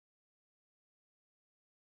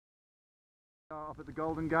Up at the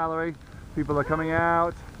Golden Gallery, people are coming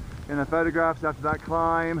out in their photographs after that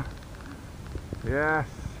climb. Yes.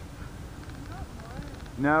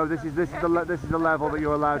 No, this is the level that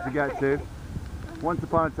you're allowed to get to. Once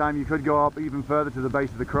upon a time, you could go up even further to the base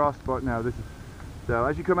of the cross, but no, this is. So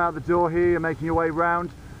as you come out the door here, you're making your way round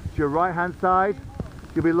to your right-hand side.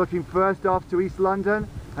 You'll be looking first off to East London,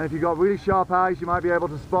 and if you've got really sharp eyes, you might be able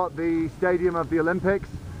to spot the Stadium of the Olympics,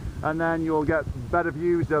 and then you'll get better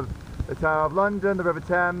views of the Tower of London, the River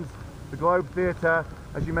Thames, the Globe Theatre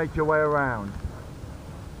as you make your way around.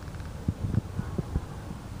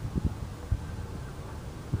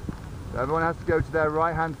 So everyone has to go to their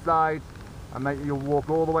right hand side and you'll walk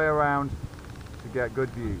all the way around to get good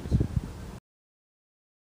views.